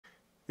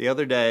The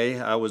other day,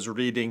 I was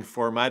reading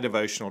for my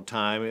devotional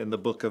time in the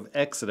book of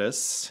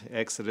Exodus,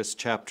 Exodus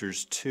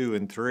chapters 2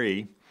 and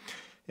 3.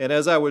 And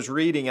as I was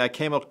reading, I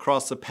came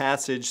across a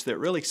passage that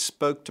really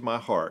spoke to my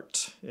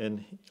heart.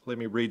 And let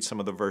me read some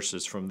of the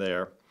verses from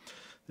there.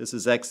 This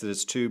is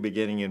Exodus 2,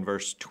 beginning in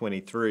verse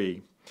 23.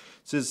 It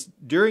says,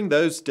 "During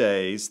those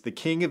days, the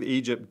king of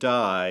Egypt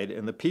died,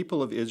 and the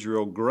people of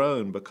Israel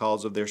groaned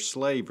because of their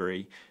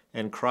slavery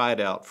and cried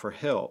out for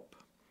help.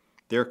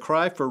 Their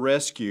cry for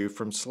rescue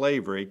from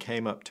slavery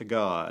came up to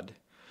God.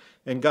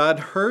 And God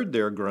heard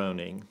their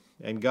groaning,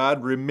 and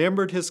God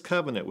remembered his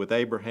covenant with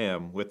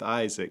Abraham, with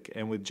Isaac,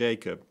 and with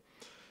Jacob.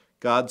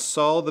 God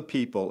saw the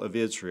people of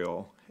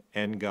Israel,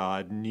 and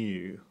God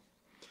knew."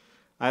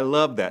 I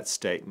love that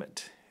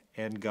statement,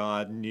 and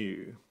God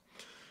knew.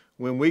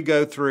 When we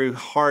go through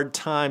hard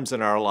times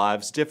in our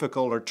lives,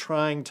 difficult or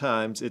trying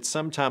times, it's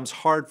sometimes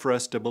hard for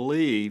us to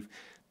believe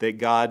that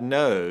God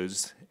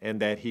knows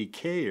and that he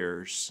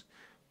cares.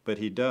 But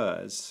he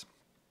does.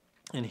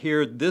 And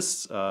here,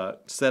 this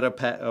set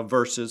of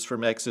verses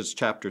from Exodus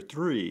chapter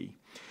 3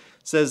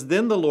 says,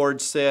 "Then the Lord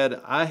said,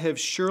 I have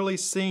surely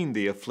seen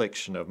the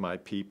affliction of my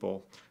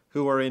people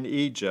who are in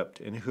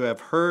Egypt, and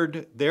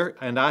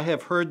I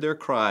have heard their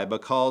cry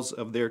because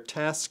of their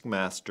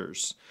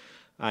taskmasters.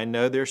 I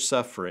know their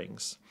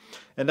sufferings.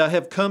 And I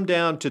have come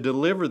down to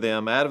deliver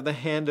them out of the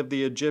hand of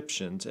the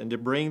Egyptians, and to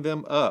bring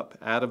them up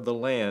out of the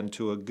land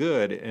to a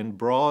good and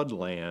broad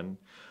land,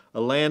 a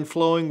land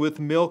flowing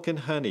with milk and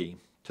honey,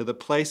 to the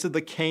place of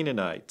the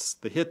Canaanites,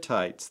 the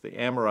Hittites, the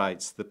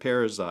Amorites, the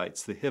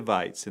Perizzites, the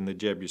Hivites, and the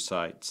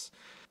Jebusites.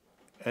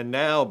 And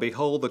now,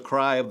 behold, the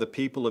cry of the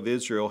people of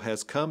Israel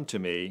has come to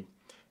me,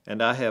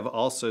 and I have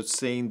also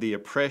seen the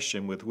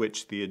oppression with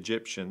which the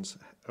Egyptians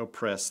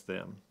oppress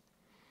them."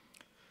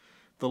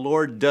 The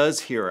Lord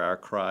does hear our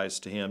cries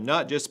to him,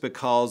 not just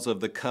because of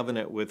the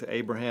covenant with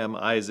Abraham,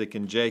 Isaac,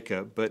 and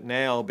Jacob, but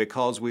now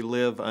because we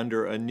live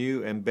under a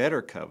new and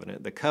better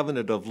covenant, the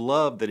covenant of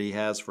love that he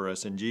has for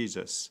us in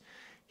Jesus.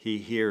 He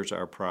hears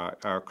our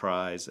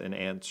cries and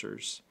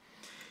answers.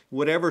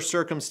 Whatever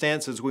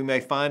circumstances we may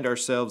find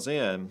ourselves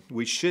in,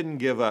 we shouldn't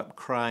give up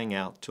crying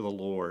out to the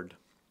Lord.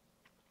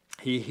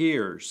 He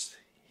hears.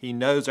 He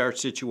knows our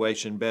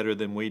situation better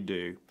than we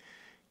do.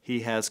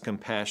 He has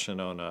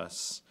compassion on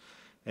us.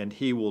 And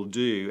he will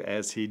do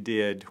as he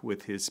did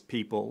with his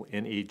people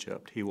in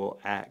Egypt. He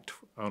will act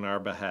on our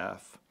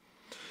behalf.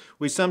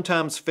 We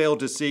sometimes fail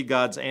to see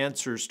God's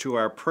answers to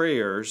our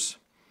prayers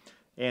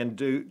and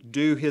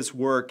do his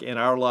work in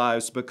our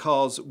lives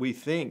because we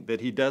think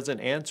that he doesn't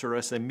answer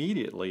us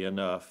immediately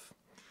enough.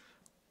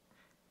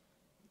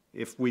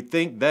 If we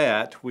think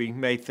that, we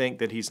may think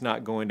that he's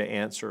not going to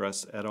answer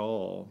us at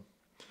all.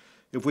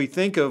 If we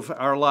think of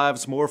our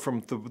lives more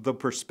from the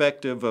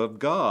perspective of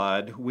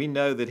God, we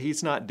know that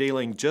he's not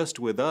dealing just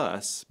with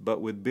us, but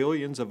with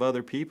billions of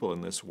other people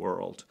in this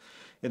world.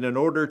 And in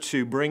order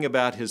to bring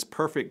about his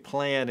perfect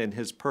plan and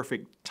his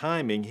perfect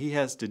timing, he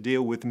has to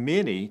deal with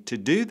many to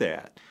do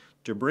that,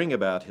 to bring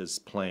about his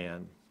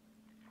plan.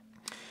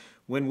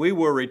 When we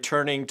were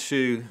returning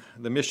to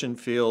the mission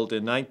field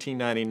in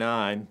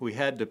 1999, we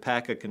had to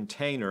pack a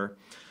container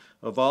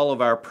of all of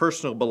our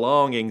personal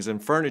belongings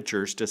and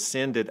furnitures to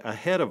send it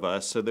ahead of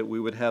us so that we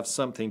would have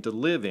something to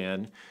live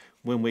in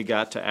when we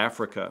got to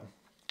Africa.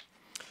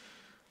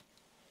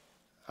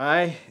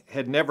 I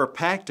had never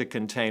packed a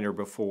container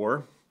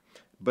before,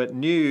 but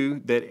knew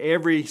that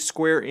every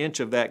square inch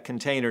of that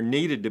container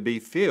needed to be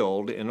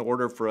filled in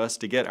order for us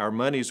to get our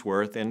money's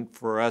worth and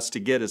for us to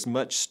get as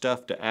much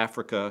stuff to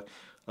Africa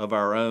of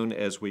our own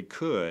as we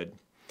could.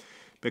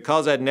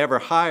 Because I'd never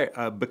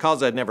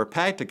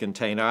packed a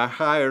container, I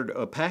hired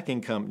a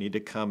packing company to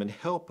come and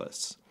help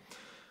us.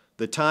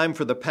 The time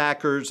for the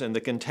packers and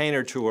the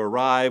container to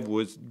arrive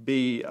would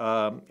be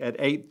at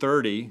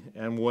 8:30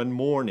 and one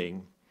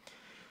morning.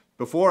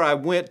 Before I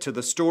went to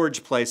the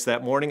storage place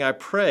that morning, I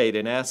prayed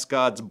and asked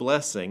God's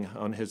blessing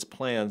on his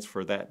plans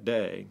for that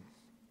day.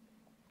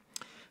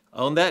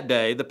 On that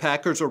day, the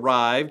packers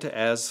arrived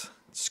as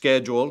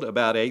scheduled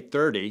about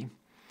 8:30.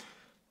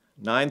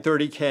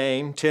 9:30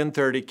 came,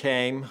 10:30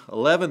 came,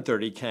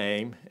 11:30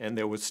 came, and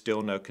there was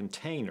still no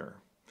container.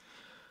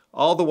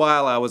 All the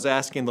while I was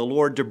asking the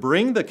Lord to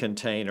bring the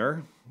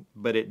container,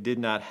 but it did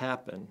not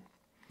happen.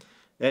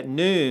 At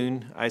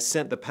noon, I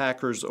sent the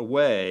packers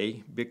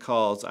away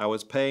because I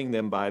was paying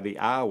them by the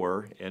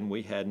hour and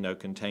we had no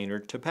container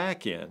to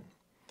pack in.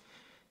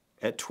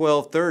 At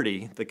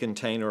 12:30, the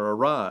container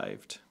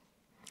arrived,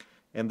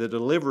 and the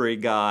delivery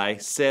guy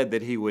said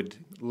that he would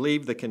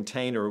leave the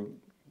container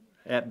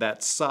at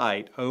that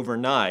site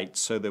overnight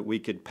so that we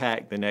could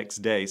pack the next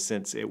day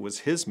since it was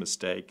his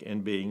mistake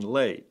in being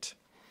late.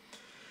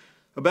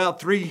 About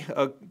 3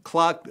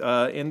 o'clock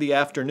in the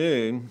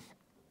afternoon,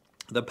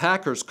 the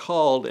packers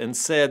called and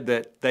said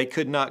that they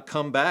could not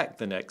come back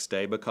the next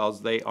day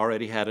because they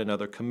already had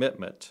another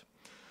commitment.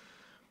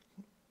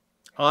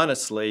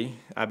 Honestly,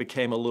 I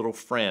became a little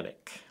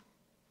frantic.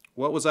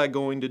 What was I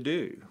going to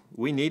do?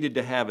 We needed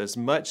to have as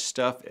much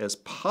stuff as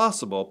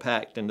possible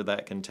packed into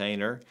that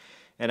container,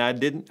 and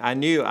I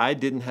knew I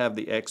didn't have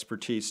the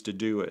expertise to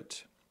do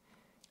it.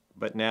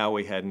 But now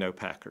we had no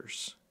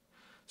packers.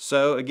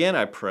 So again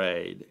I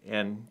prayed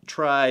and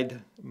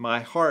tried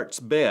my heart's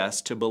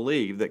best to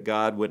believe that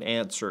God would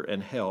answer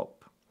and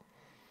help.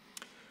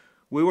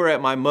 We were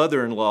at my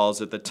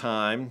mother-in-law's at the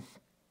time,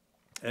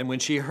 and when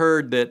she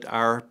heard that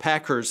our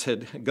packers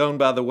had gone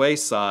by the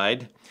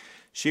wayside,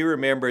 she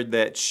remembered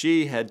that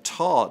she had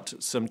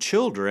taught some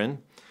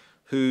children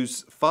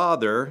whose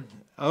father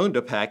owned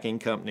a packing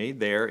company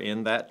there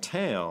in that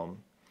town.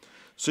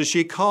 So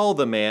she called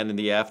the man in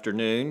the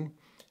afternoon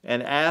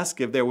and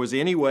asked if there was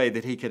any way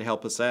that he could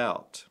help us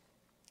out.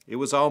 It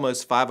was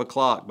almost 5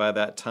 o'clock by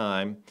that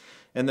time,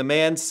 and the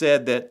man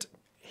said that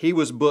he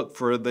was booked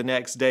for the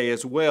next day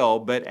as well,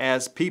 but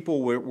as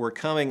people were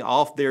coming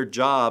off their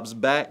jobs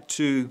back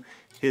to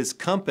his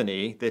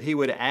company, that he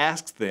would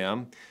ask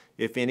them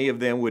if any of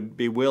them would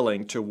be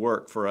willing to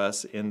work for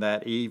us in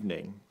that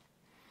evening.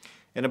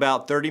 In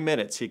about 30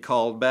 minutes, he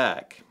called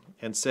back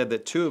and said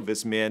that 2 of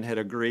his men had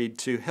agreed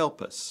to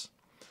help us.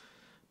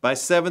 By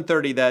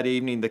 7:30 that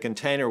evening, the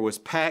container was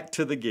packed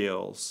to the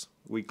gills.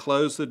 We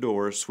closed the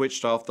doors,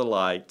 switched off the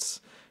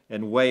lights,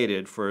 and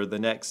waited for the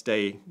next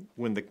day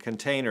when the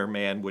container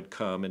man would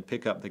come and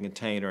pick up the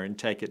container and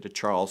take it to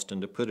Charleston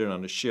to put it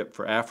on a ship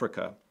for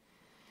Africa.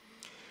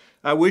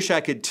 I wish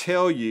I could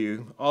tell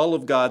you all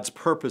of God's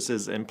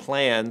purposes and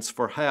plans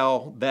for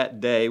how that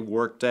day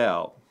worked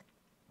out.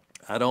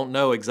 I don't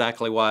know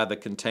exactly why the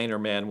container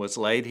man was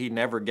late. He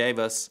never gave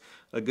us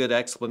a good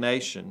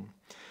explanation.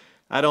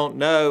 I don't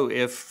know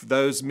if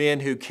those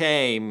men who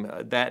came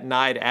that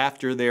night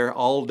after their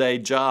all-day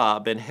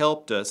job and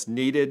helped us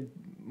needed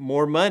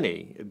more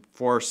money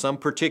for some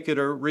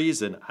particular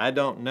reason. I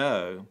don't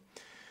know.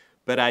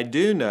 But I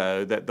do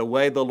know that the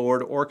way the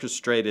Lord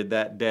orchestrated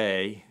that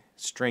day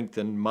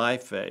strengthened my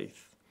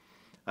faith.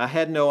 I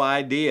had no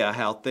idea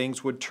how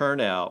things would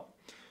turn out,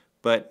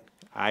 but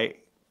I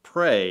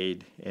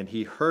prayed and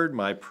He heard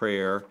my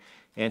prayer,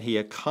 and He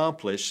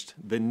accomplished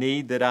the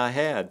need that I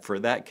had for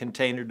that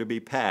container to be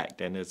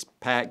packed, and it's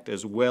packed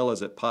as well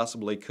as it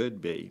possibly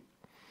could be.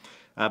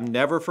 I've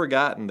never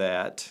forgotten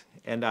that,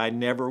 and I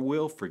never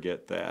will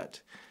forget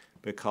that,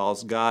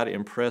 because God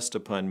impressed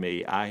upon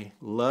me, I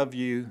love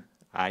you,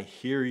 I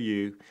hear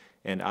you,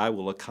 and I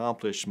will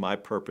accomplish my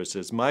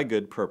purposes, my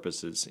good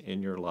purposes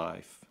in your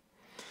life.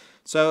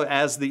 So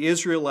as the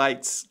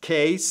Israelites'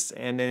 case,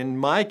 and in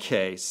my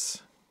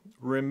case,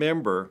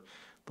 remember,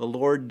 the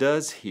Lord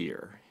does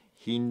hear.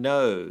 He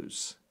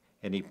knows,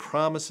 and He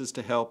promises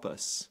to help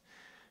us.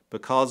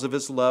 Because of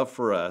His love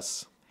for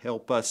us,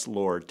 help us,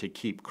 Lord, to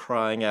keep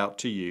crying out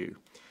to you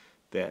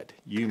that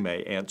you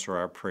may answer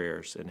our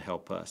prayers and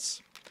help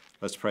us.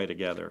 Let's pray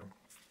together.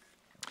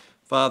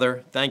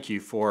 Father, thank you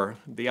for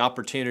the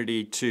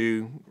opportunity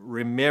to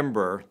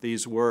remember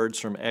these words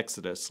from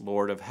Exodus,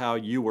 Lord, of how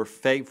you were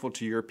faithful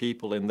to your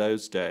people in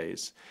those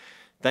days.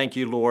 Thank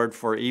you, Lord,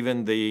 for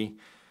even the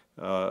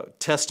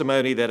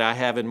testimony that I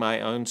have in my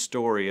own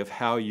story of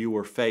how you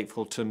were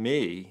faithful to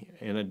me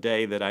in a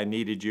day that I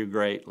needed you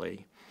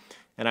greatly.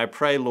 And I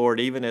pray, Lord,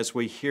 even as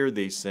we hear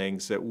these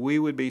things, that we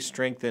would be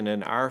strengthened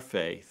in our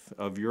faith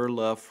of your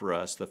love for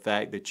us, the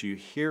fact that you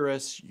hear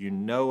us, you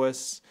know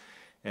us,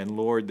 and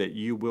Lord, that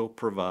you will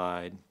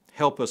provide.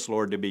 Help us,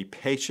 Lord, to be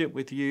patient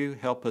with you.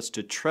 Help us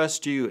to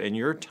trust you and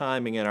your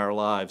timing in our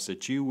lives,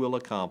 that you will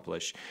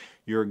accomplish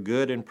your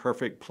good and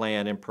perfect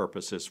plan and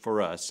purposes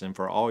for us and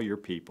for all your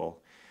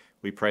people.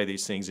 We pray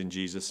these things in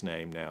Jesus'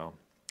 name now.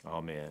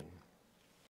 Amen.